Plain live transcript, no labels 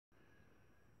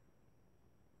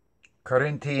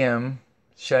Corinthium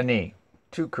Shani,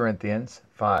 2 Corinthians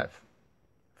 5.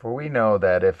 For we know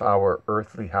that if our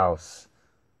earthly house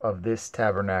of this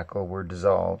tabernacle were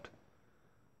dissolved,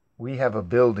 we have a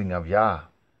building of Yah,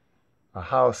 a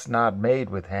house not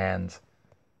made with hands,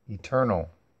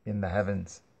 eternal in the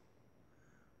heavens.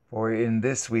 For in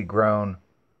this we groan,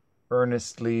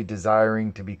 earnestly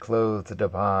desiring to be clothed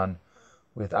upon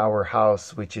with our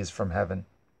house which is from heaven.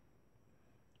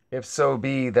 If so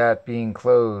be that being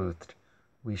clothed,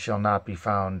 we shall not be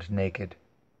found naked.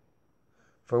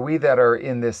 For we that are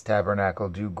in this tabernacle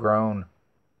do groan,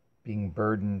 being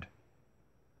burdened,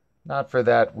 not for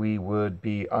that we would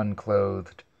be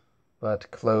unclothed, but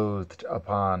clothed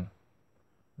upon,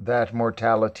 that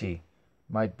mortality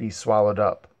might be swallowed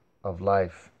up of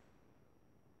life.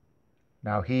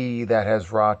 Now he that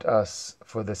has wrought us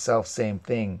for the selfsame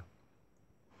thing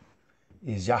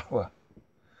is Yahweh,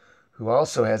 who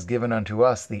also has given unto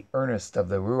us the earnest of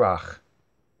the Ruach.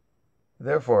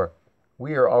 Therefore,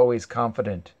 we are always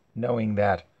confident, knowing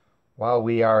that, while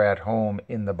we are at home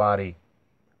in the body,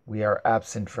 we are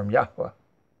absent from Yahweh.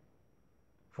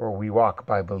 For we walk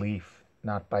by belief,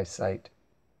 not by sight.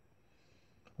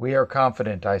 We are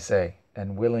confident, I say,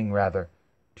 and willing rather,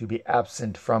 to be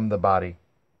absent from the body,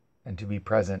 and to be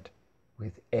present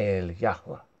with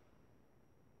Yahweh.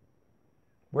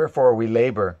 Wherefore we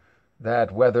labor,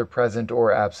 that whether present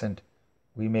or absent,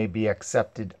 we may be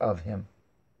accepted of him.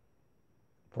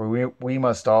 For we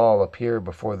must all appear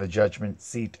before the judgment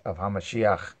seat of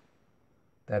HaMashiach,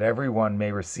 that every one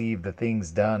may receive the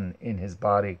things done in his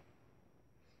body,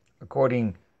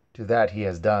 according to that he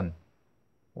has done,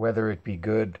 whether it be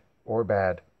good or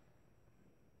bad.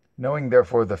 Knowing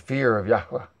therefore the fear of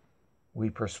Yahweh, we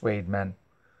persuade men,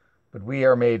 but we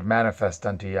are made manifest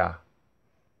unto Yah,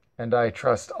 and I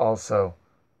trust also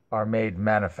are made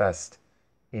manifest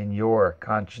in your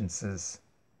consciences.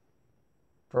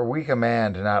 For we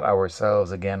command not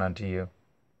ourselves again unto you.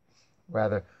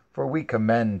 Rather, for we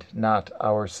commend not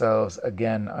ourselves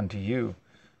again unto you,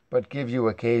 but give you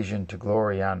occasion to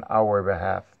glory on our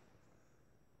behalf,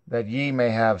 that ye may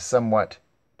have somewhat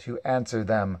to answer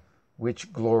them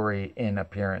which glory in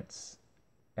appearance,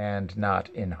 and not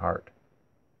in heart.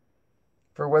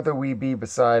 For whether we be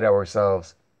beside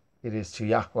ourselves, it is to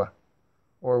Yahweh,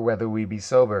 or whether we be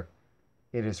sober,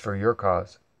 it is for your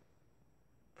cause.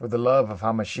 For the love of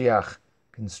HaMashiach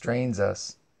constrains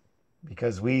us,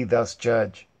 because we thus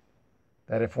judge,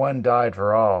 that if one died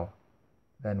for all,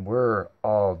 then we're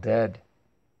all dead.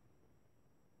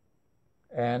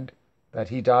 And that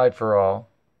he died for all,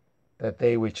 that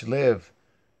they which live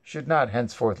should not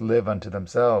henceforth live unto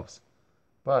themselves,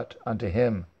 but unto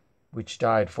him which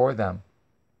died for them,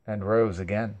 and rose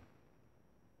again.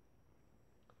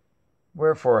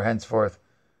 Wherefore henceforth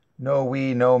know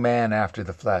we no man after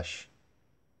the flesh.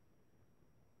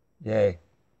 Yea,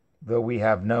 though we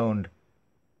have known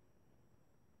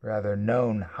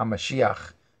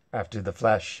HaMashiach after the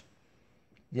flesh,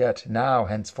 yet now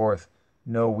henceforth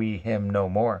know we him no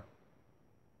more.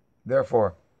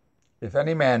 Therefore, if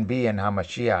any man be in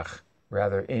HaMashiach,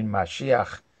 rather in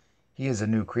Mashiach, he is a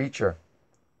new creature.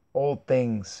 Old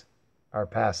things are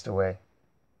passed away.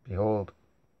 Behold,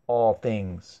 all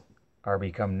things are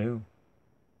become new.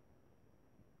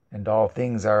 And all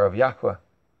things are of Yahweh,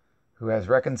 who has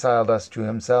reconciled us to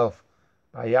himself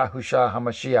by Yahushua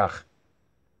HaMashiach,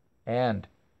 and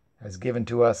has given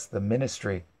to us the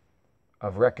ministry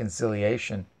of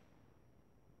reconciliation,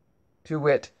 to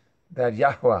wit, that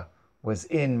Yahweh was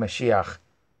in Mashiach,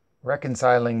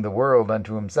 reconciling the world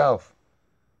unto himself,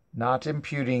 not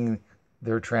imputing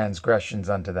their transgressions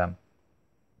unto them,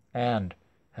 and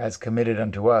has committed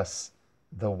unto us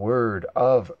the word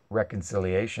of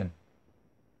reconciliation.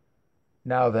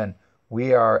 Now then,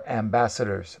 we are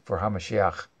ambassadors for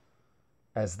HaMashiach,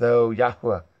 as though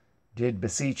Yahweh did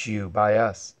beseech you by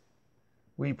us.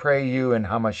 We pray you in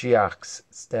HaMashiach's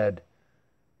stead,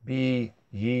 be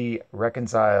ye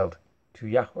reconciled to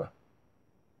Yahweh.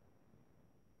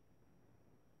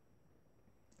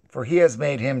 For he has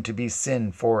made him to be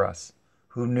sin for us,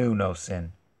 who knew no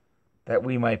sin, that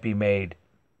we might be made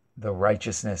the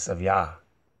righteousness of Yah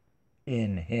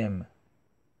in him.